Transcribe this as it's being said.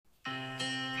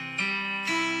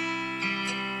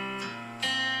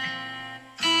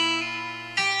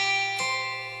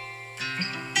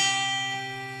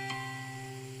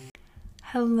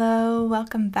Hello,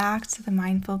 welcome back to the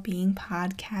Mindful Being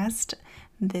podcast.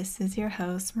 This is your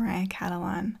host, Mariah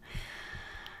Catalan.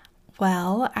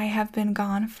 Well, I have been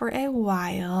gone for a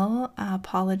while.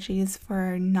 Apologies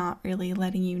for not really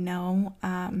letting you know,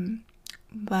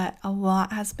 but a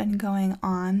lot has been going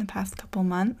on the past couple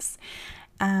months,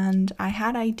 and I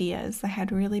had ideas. I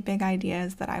had really big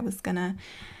ideas that I was gonna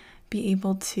be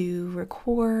able to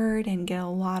record and get a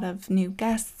lot of new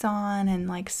guests on,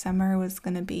 and summer was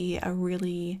going to be a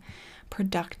really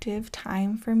productive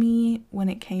time for me when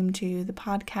it came to the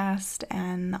podcast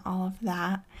and all of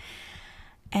that.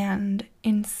 And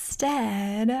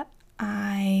instead,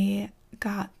 I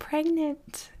got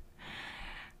pregnant.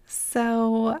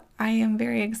 So I am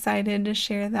very excited to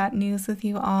share that news with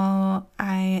you all.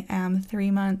 I am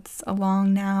 3 months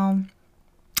along now.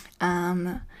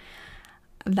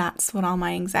 That's what all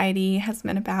my anxiety has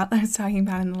been about. I was talking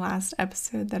about in the last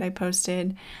episode that I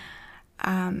posted.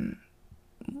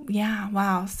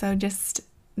 Wow. So just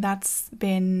that's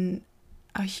been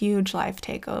a huge life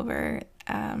takeover.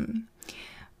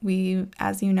 We,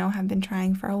 as you know, have been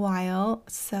trying for a while.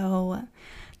 So at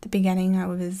the beginning, I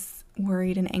was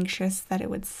worried and anxious that it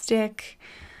would stick.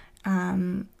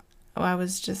 I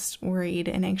was just worried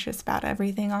and anxious about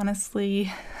everything,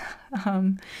 honestly.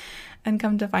 And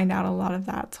come to find out, a lot of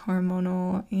that's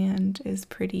hormonal and is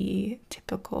pretty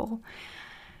typical.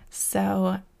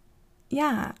 So,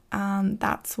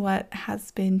 that's what has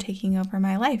been taking over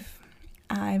my life.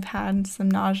 I've had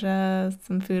some nausea,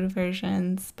 some food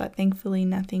aversions, but thankfully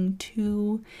nothing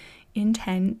too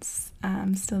intense.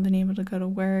 Still been able to go to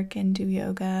work and do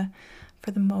yoga for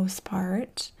the most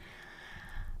part.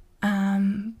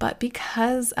 But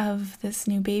because of this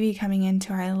new baby coming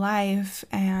into our life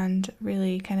and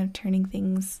really kind of turning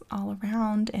things all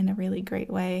around in a really great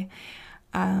way,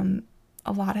 a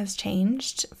lot has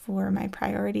changed for my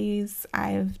priorities.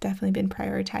 I've definitely been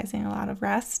prioritizing a lot of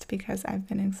rest because I've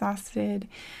been exhausted,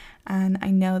 and I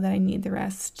know that I need the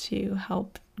rest to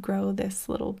help grow this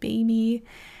little baby.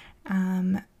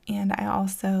 And I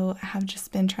also have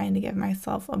just been trying to give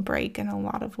myself a break in a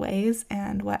lot of ways.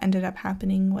 And what ended up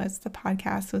happening was the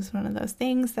podcast was one of those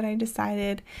things that I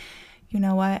decided, you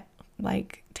know what,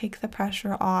 take the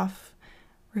pressure off,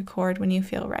 record when you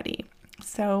feel ready.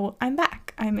 So I'm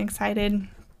back. I'm excited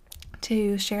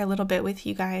to share a little bit with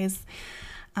you guys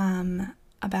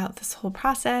about this whole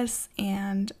process.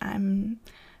 And I'm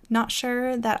not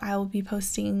sure that I will be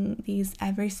posting these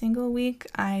every single week.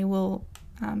 I will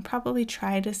probably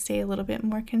try to stay a little bit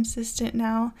more consistent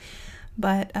now,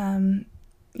 but I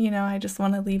just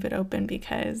want to leave it open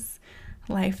because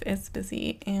life is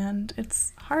busy and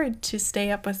it's hard to stay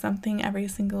up with something every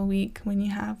single week when you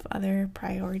have other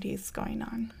priorities going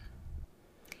on.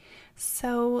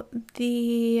 So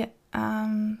the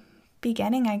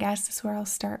beginning, I guess, is where I'll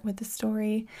start with the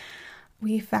story.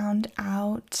 We found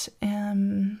out,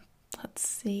 it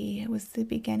was the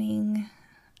beginning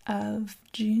of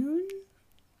June,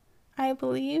 I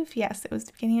believe. Yes, it was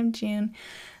the beginning of June.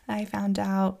 I found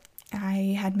out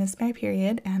I had missed my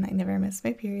period, and I never missed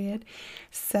my period.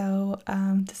 So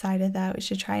decided that we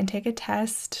should try and take a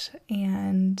test.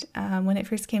 And when it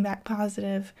first came back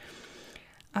positive,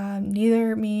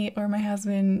 neither me or my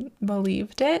husband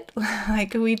believed it.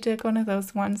 We took one of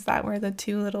those ones that were the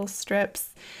two little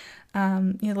strips,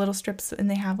 little strips, and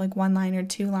they have one line or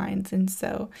two lines. And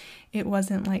so it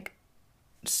wasn't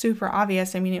super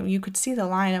obvious. I mean, you could see the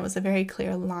line. It was a very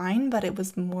clear line, but it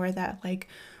was more that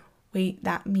wait,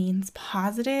 that means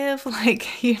positive. We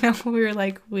were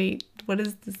wait, what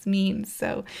does this mean?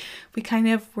 So we kind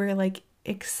of were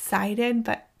excited,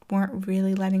 but weren't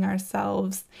really letting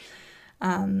ourselves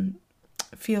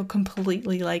feel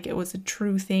completely like it was a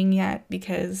true thing yet,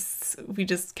 because we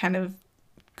just kind of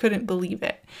couldn't believe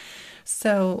it.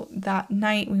 So that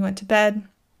night we went to bed,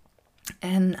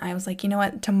 and I was like, you know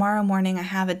what, tomorrow morning I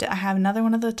have another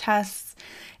one of the tests.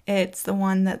 It's the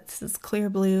one that says clear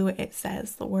blue. It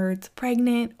says the words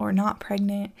pregnant or not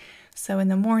pregnant. So in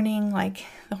the morning,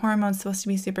 the hormone's supposed to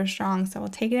be super strong. So we'll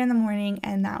take it in the morning,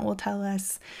 and that will tell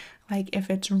us if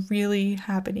it's really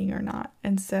happening or not.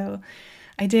 And so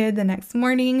I did the next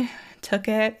morning, took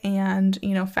it, and,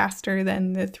 faster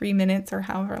than the 3 minutes or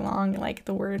however long,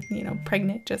 the word,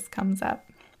 pregnant just comes up.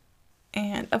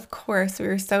 And of course, we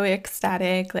were so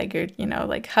ecstatic,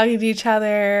 hugged each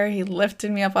other. He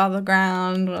lifted me up off the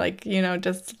ground,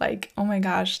 oh my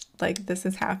gosh, this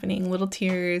is happening. Little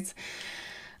tears.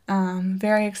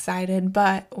 Very excited,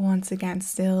 but once again,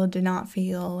 still did not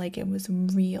feel like it was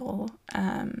real.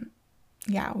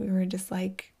 We were just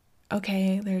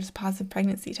okay, there's a positive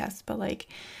pregnancy test, but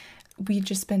we'd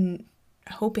just been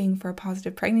hoping for a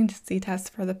positive pregnancy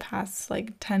test for the past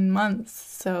like 10 months.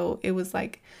 So it was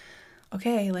like,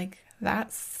 okay, like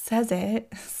that says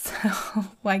it. So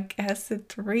I guess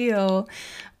it's real.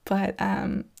 But,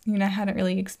 I hadn't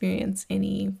really experienced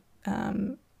any,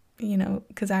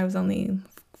 because I was only,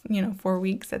 4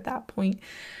 weeks at that point.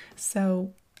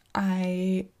 So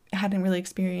I hadn't really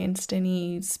experienced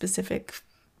any specific,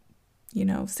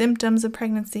 symptoms of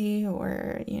pregnancy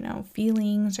or,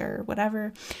 feelings or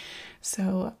whatever.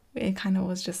 So it kind of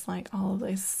was just like all of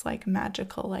this like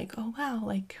magical, like, oh wow,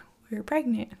 like we're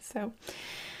pregnant. So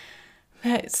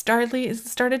it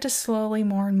started to slowly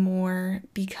more and more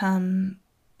become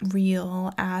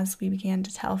real as we began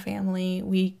to tell family.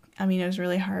 It was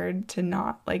really hard to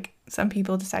not, like, some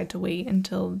people decide to wait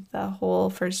until the whole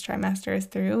first trimester is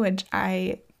through, which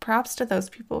props to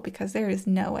those people, because there is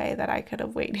no way that I could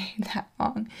have waited that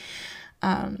long.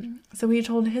 So we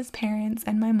told his parents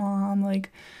and my mom,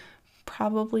 like,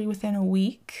 probably within a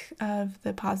week of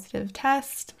the positive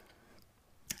test.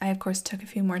 I, of course, took a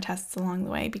few more tests along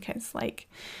the way because, like,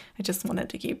 I just wanted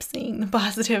to keep seeing the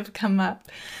positive come up.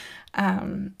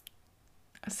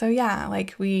 So yeah,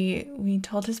 like we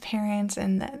told his parents,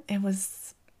 and that it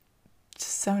was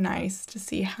just so nice to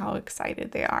see how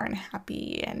excited they are and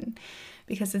happy, and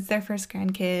because it's their first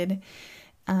grandkid.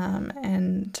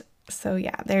 And so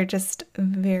yeah, they're just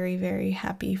very, very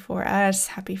happy for us,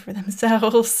 happy for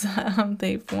themselves.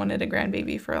 They've wanted a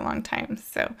grandbaby for a long time.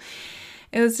 So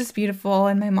it was just beautiful.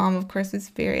 And my mom, of course, was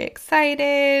very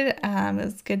excited. It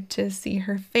was good to see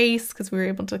her face because we were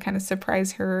able to kind of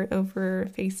surprise her over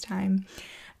FaceTime.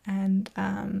 And,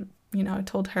 I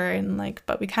told her, and like,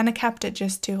 but we kind of kept it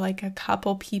just to like a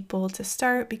couple people to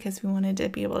start because we wanted to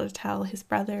be able to tell his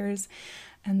brothers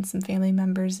and some family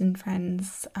members and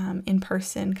friends in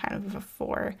person kind of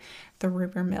before the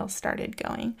rumor mill started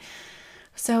going.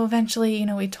 So eventually,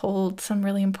 we told some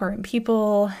really important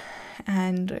people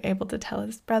and were able to tell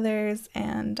his brothers,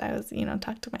 and I was,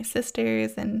 talked to my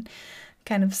sisters and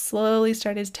kind of slowly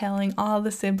started telling all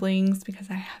the siblings because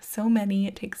I have so many.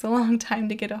 It takes a long time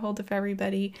to get a hold of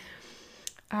everybody.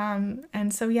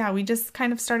 And so, yeah, we just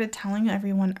kind of started telling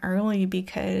everyone early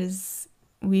because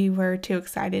we were too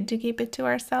excited to keep it to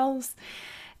ourselves.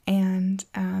 And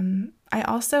I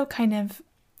also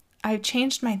I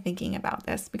changed my thinking about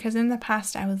this because in the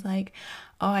past I was like,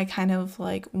 oh, I kind of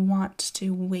like want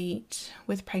to wait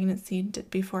with pregnancy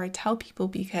before I tell people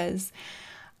because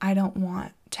I don't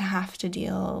want to have to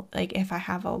deal, like if I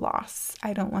have a loss,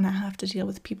 I don't want to have to deal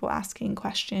with people asking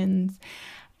questions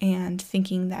and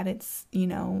thinking that it's,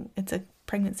 it's a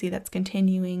pregnancy that's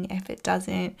continuing if it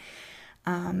doesn't.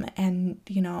 And,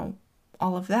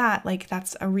 all of that, like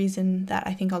that's a reason that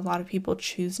I think a lot of people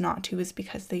choose not to, is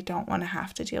because they don't want to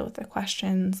have to deal with the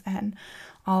questions and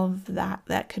all of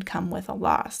that could come with a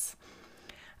loss.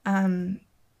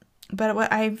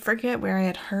 But I forget where I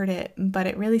had heard it, but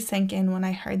it really sank in when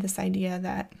I heard this idea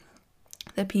that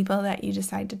the people that you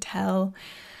decide to tell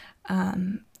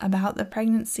about the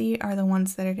pregnancy are the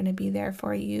ones that are going to be there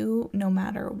for you no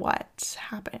matter what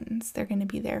happens. They're going to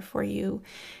be there for you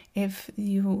if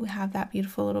you have that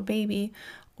beautiful little baby,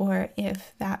 or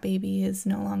if that baby is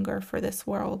no longer for this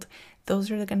world. Those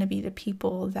are going to be the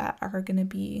people that are going to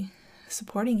be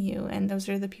supporting you, and those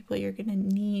are the people you're going to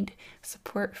need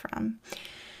support from.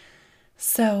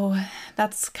 So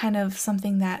that's kind of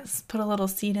something that's put a little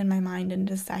seed in my mind and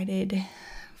decided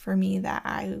for me that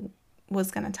I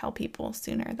was going to tell people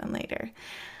sooner than later.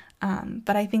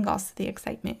 But I think also the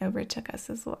excitement overtook us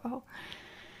as well.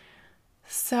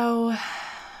 So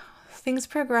things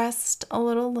progressed a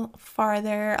little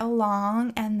farther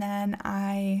along, and then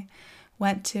I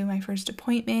went to my first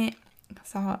appointment,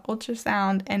 saw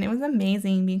ultrasound, and it was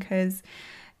amazing because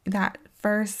that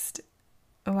first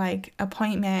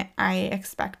appointment, I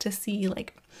expect to see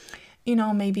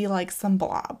maybe some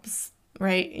blobs,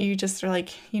 right? You just are like,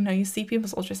 you see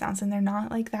people's ultrasounds and they're not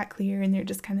that clear, and they're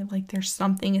just kind of there's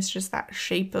something, it's just that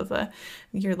shape of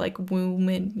your womb,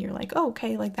 and you're like, oh,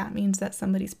 okay, that means that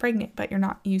somebody's pregnant, but you're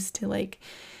not used to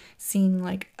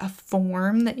seeing a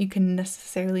form that you can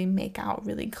necessarily make out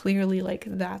really clearly,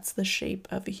 that's the shape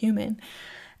of a human.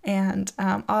 And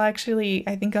I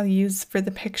think I'll use for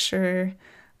the picture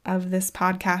of this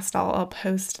podcast, I'll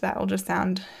post that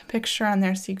ultrasound picture on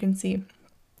there so you can see.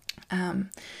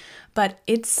 But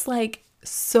it's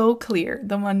so clear.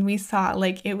 The one we saw,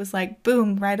 it was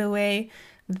boom, right away.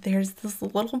 There's this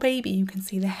little baby. You can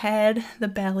see the head, the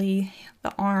belly,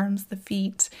 the arms, the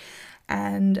feet,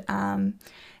 and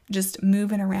just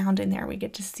moving around in there. We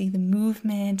get to see the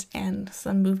movement and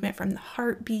some movement from the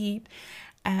heartbeat.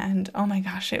 And oh my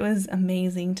gosh, it was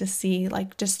amazing to see,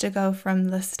 like, just to go from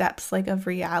the steps, like, of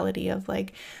reality of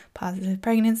like positive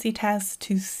pregnancy tests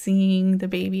to seeing the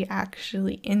baby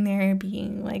actually in there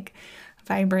being like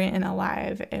vibrant and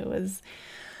alive. It was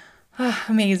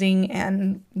amazing.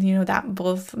 And, that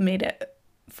both made it,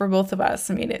 for both of us,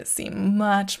 made it seem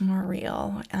much more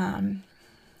real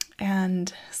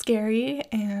and scary,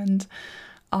 and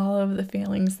all of the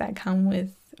feelings that come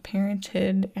with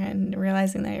parenthood and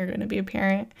realizing that you're going to be a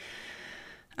parent.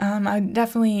 I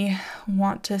definitely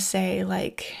want to say,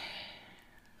 like,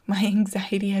 my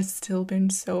anxiety has still been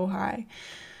so high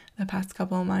the past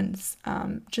couple of months.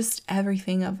 Just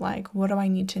everything of like, what do I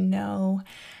need to know,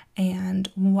 and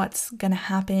what's going to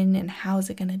happen, and how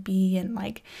is it going to be, and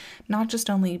like, not just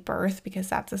only birth, because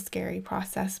that's a scary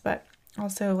process, but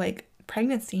also like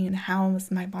pregnancy, and how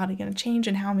is my body going to change,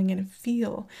 and how am I going to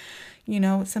feel.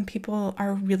 Some people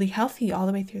are really healthy all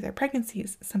the way through their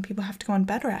pregnancies. Some people have to go on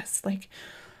bed rest. Like,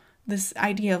 this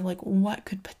idea of like what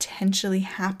could potentially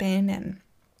happen, and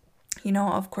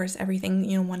of course,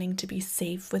 everything, wanting to be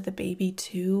safe with a baby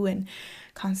too, and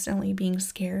constantly being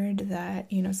scared that,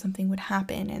 something would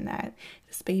happen, and that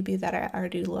this baby that I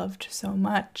already loved so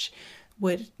much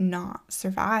would not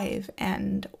survive.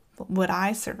 And would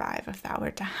I survive if that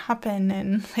were to happen?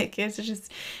 And like, it's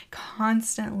just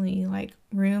constantly like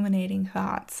ruminating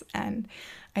thoughts. And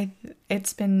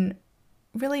it's been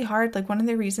really hard. Like, one of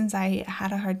the reasons I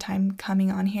had a hard time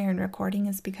coming on here and recording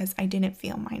is because I didn't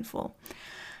feel mindful.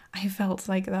 I felt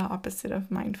like the opposite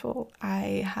of mindful.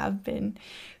 I have been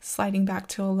sliding back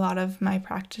to a lot of my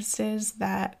practices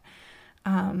that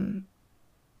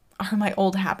are my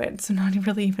old habits, not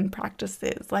really even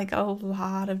practices, like a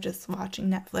lot of just watching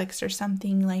Netflix or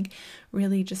something, like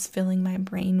really just filling my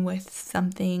brain with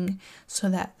something so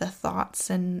that the thoughts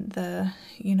and the,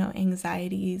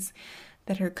 anxieties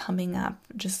that are coming up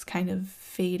just kind of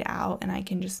fade out, and I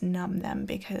can just numb them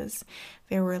because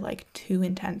they were like too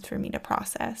intense for me to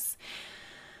process.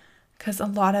 Because a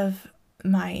lot of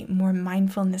my more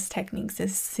mindfulness techniques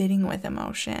is sitting with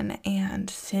emotion and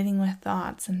sitting with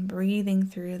thoughts and breathing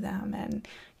through them, and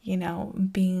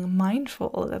being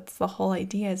mindful. That's the whole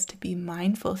idea, is to be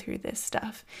mindful through this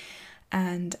stuff.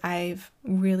 And I've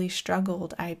really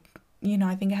struggled. I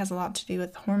think it has a lot to do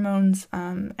with hormones,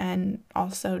 and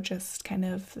also just kind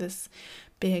of this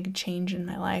big change in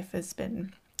my life it's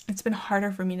been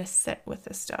harder for me to sit with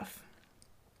this stuff.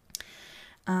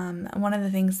 One of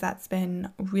the things that's been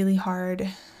really hard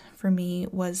for me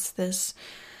was this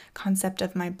concept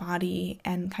of my body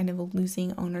and kind of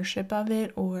losing ownership of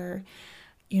it, or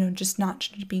just not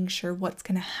being sure what's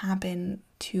going to happen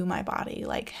to my body.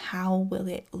 Like, how will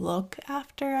it look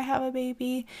after I have a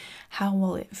baby? How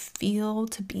will it feel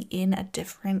to be in a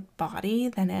different body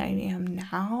than I am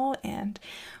now? And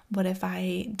what if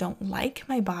I don't like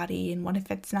my body? And what if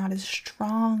it's not as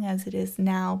strong as it is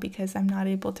now because I'm not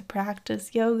able to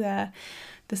practice yoga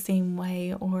the same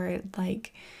way? Or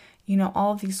like,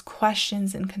 all of these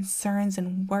questions and concerns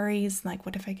and worries, like,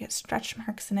 what if I get stretch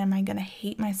marks, and am I going to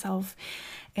hate myself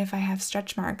if I have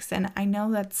stretch marks? And I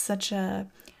know that's such a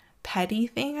petty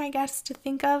thing, I guess, to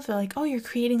think of, like, oh, you're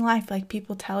creating life. Like,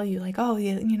 people tell you, like, oh,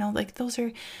 like, those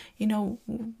are,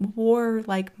 war,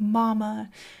 like, mama,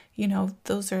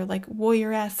 those are like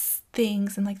warrior-esque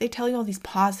things, and like they tell you all these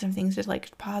positive things to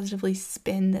like positively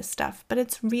spin this stuff, but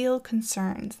it's real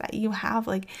concerns that you have.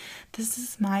 Like, this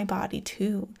is my body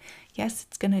too. Yes,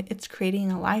 it's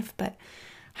creating a life, but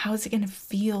how is it gonna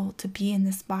feel to be in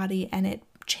this body and it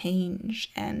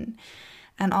change and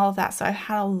all of that? So I've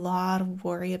had a lot of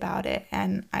worry about it,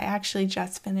 and I actually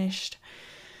just finished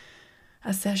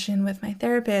a session with my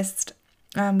therapist.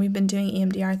 We've been doing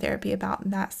EMDR therapy about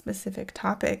that specific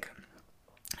topic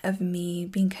of me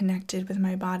being connected with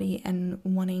my body and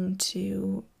wanting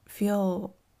to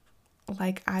feel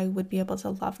like I would be able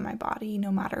to love my body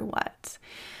no matter what.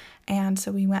 And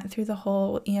so we went through the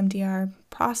whole EMDR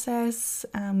process.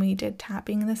 We did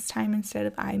tapping this time instead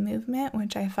of eye movement,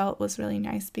 which I felt was really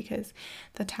nice because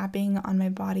the tapping on my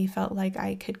body felt like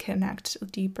I could connect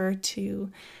deeper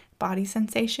to body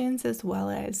sensations as well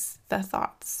as the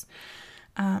thoughts.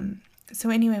 So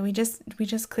anyway, we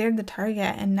just cleared the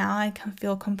target, and now I can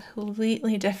feel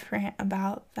completely different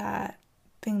about that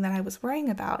thing that I was worrying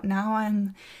about. Now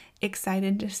I'm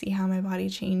excited to see how my body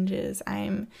changes.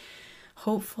 I'm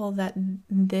hopeful that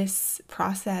this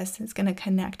process is going to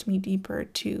connect me deeper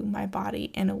to my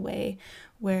body in a way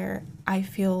where I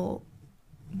feel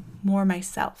more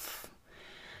myself.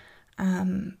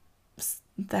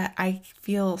 That I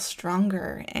feel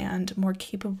stronger and more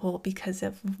capable because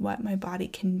of what my body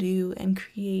can do and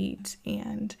create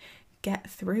and get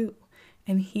through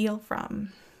and heal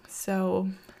from. So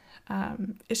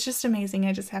it's just amazing.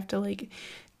 I just have to like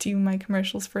do my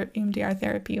commercials for EMDR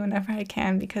therapy whenever I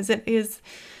can, because it is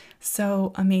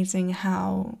so amazing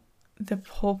how the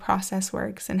whole process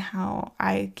works and how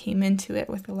I came into it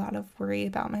with a lot of worry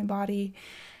about my body,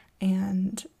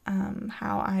 and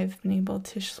how I've been able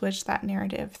to switch that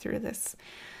narrative through this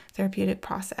therapeutic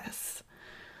process.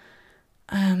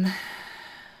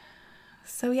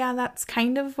 So yeah, that's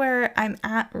kind of where I'm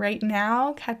at right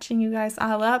now, catching you guys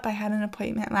all up. I had an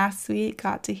appointment last week,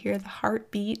 got to hear the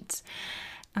heartbeat.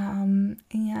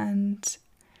 And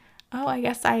I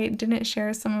guess I didn't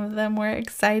share some of the more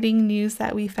exciting news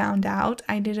that we found out.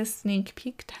 I did a sneak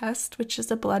peek test, which is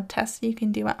a blood test you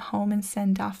can do at home and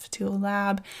send off to a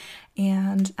lab.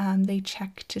 And they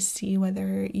check to see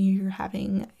whether you're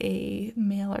having a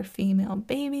male or female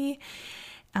baby.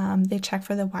 They check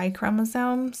for the Y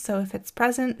chromosome. So if it's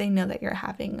present, they know that you're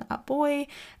having a boy.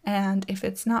 And if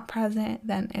it's not present,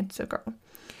 then it's a girl.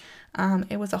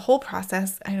 It was a whole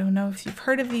process. I don't know if you've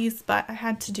heard of these, but I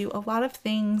had to do a lot of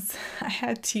things. I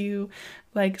had to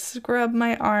like scrub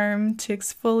my arm to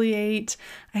exfoliate.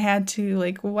 I had to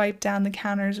like wipe down the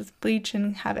counters with bleach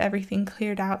and have everything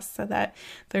cleared out so that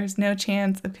there's no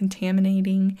chance of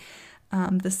contaminating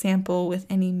the sample with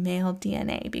any male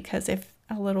DNA, because if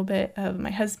a little bit of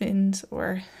my husband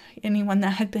or anyone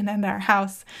that had been in our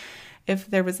house, if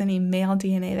there was any male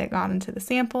DNA that got into the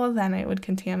sample, then it would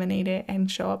contaminate it and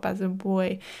show up as a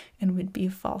boy and would be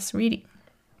false reading.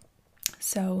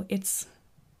 So it's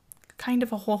kind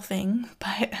of a whole thing,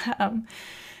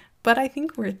 but I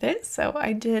think worth it. So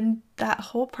I did that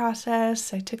whole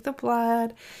process. I took the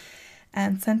blood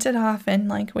and sent it off and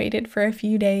like waited for a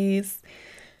few days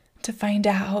to find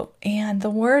out. And the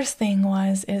worst thing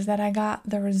is that I got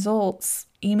the results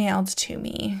emailed to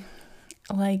me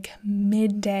like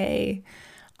midday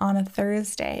on a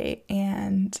Thursday,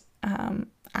 and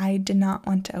I did not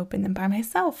want to open them by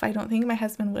myself. I don't think my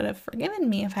husband would have forgiven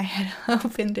me if I had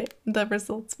opened the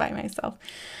results by myself.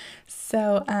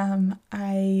 So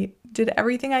I did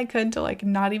everything I could to like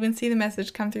not even see the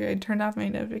message come through. I turned off my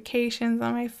notifications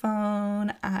on my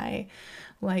phone. I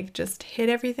like just hid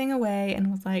everything away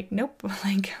and was like, nope,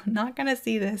 like I'm not gonna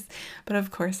see this. But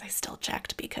of course I still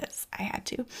checked because I had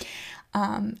to.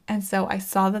 And so I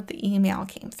saw that the email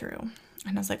came through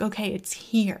and I was like, okay, it's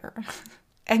here.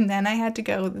 And then I had to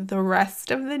go the rest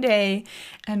of the day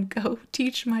and go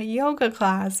teach my yoga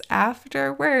class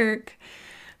after work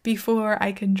before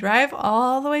I could drive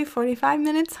all the way 45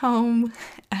 minutes home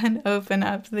and open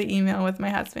up the email with my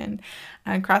husband.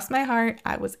 And cross my heart,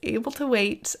 I was able to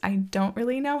wait. I don't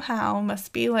really know how.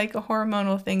 Must be like a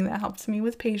hormonal thing that helps me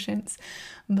with patience.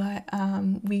 But I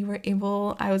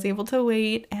was able to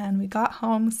wait, and we got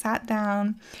home, sat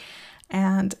down,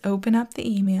 and opened up the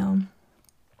email.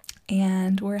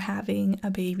 And we're having a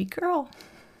baby girl.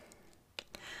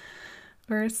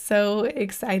 We're so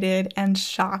excited and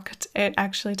shocked. It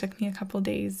actually took me a couple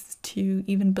days to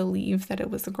even believe that it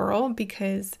was a girl,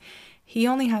 because he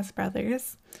only has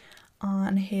brothers.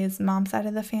 On his mom's side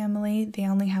of the family, they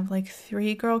only have like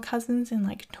 3 girl cousins and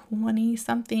like 20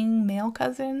 something male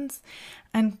cousins,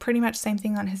 and pretty much same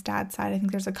thing on his dad's side. I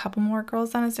think there's a couple more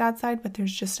girls on his dad's side, but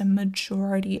there's just a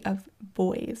majority of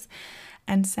boys.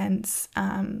 And since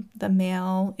the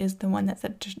male is the one that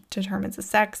determines the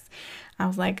sex, I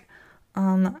was like,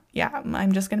 yeah,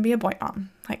 I'm just gonna be a boy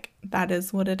mom. Like, that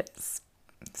is what it is.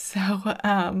 So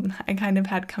I kind of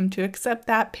had come to accept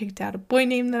that, picked out a boy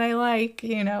name that I like,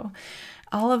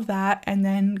 all of that, and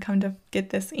then come to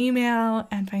get this email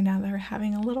and find out that we're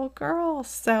having a little girl.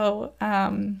 So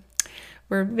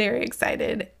we're very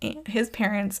excited. And his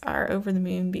parents are over the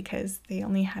moon because they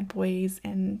only had boys,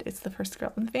 and it's the first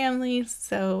girl in the family,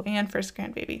 and first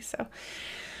grandbaby. So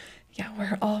yeah,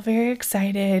 we're all very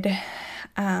excited.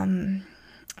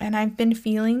 And I've been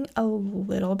feeling a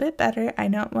little bit better. I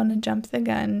don't want to jump the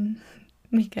gun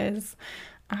because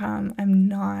I'm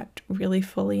not really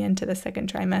fully into the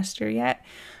second trimester yet,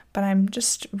 but I'm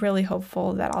just really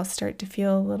hopeful that I'll start to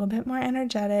feel a little bit more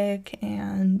energetic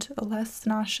and less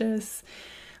nauseous,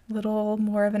 a little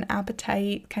more of an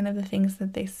appetite, kind of the things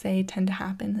that they say tend to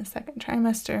happen in the second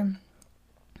trimester.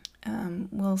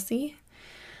 We'll see,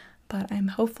 but I'm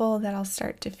hopeful that I'll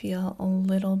start to feel a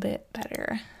little bit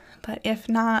better. But if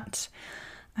not,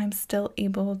 I'm still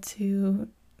able to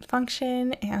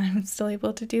function and I'm still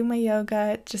able to do my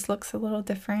yoga. It just looks a little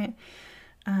different.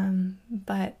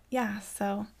 But yeah,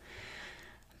 so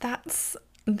that's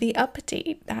the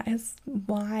update. That is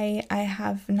why I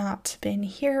have not been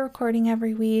here recording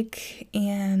every week.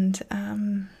 And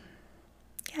yeah,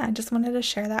 I just wanted to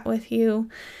share that with you.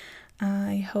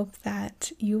 I hope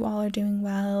that you all are doing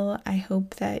well. I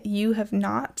hope that you have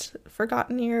not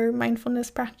forgotten your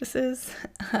mindfulness practices.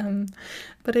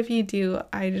 But if you do,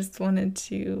 I just wanted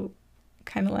to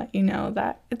kind of let you know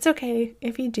that it's okay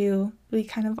if you do. We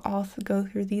kind of all go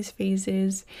through these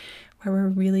phases where we're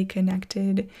really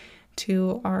connected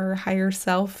to our higher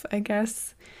self, I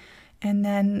guess. And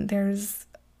then there's,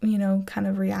 kind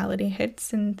of reality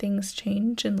hits and things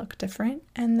change and look different.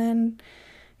 And then,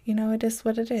 it is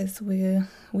what it is.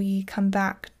 We come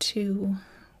back to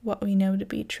what we know to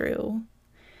be true.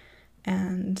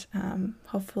 And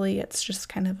hopefully it's just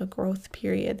kind of a growth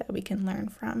period that we can learn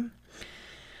from.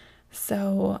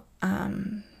 So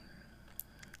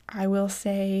I will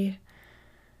say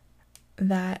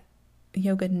that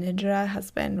Yoga Nidra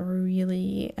has been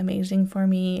really amazing for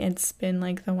me. It's been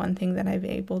like the one thing that I've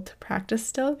been able to practice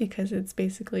still, because it's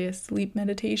basically a sleep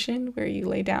meditation where you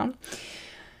lay down.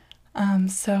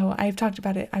 So I've talked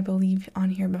about it, I believe, on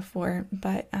here before,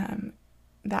 but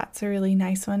that's a really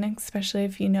nice one, especially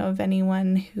if you know of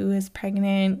anyone who is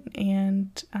pregnant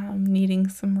and needing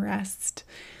some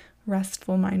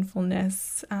restful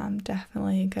mindfulness.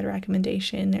 Definitely a good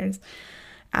recommendation. There's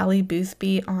Ali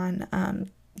Boothby on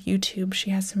YouTube.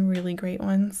 She has some really great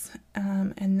ones.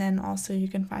 And then also you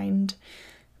can find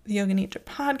the Yoga Nidra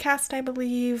podcast, I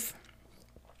believe,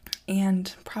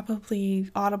 and probably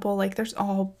Audible. Like, there's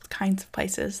all kinds of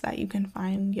places that you can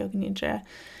find Yoga Nidra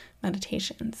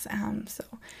meditations. So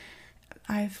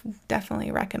I've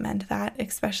definitely recommend that,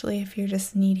 especially if you're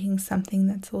just needing something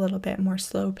that's a little bit more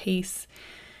slow pace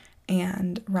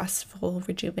and restful,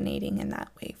 rejuvenating in that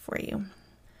way for you.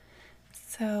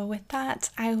 So with that,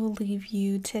 I will leave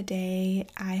you today.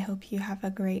 I hope you have a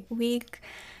great week,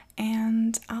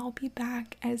 and I'll be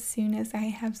back as soon as I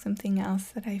have something else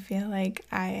that I feel like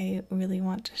I really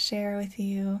want to share with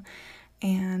you,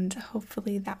 and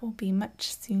hopefully that will be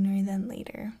much sooner than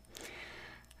later.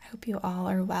 I hope you all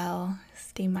are well.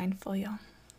 Stay mindful, y'all.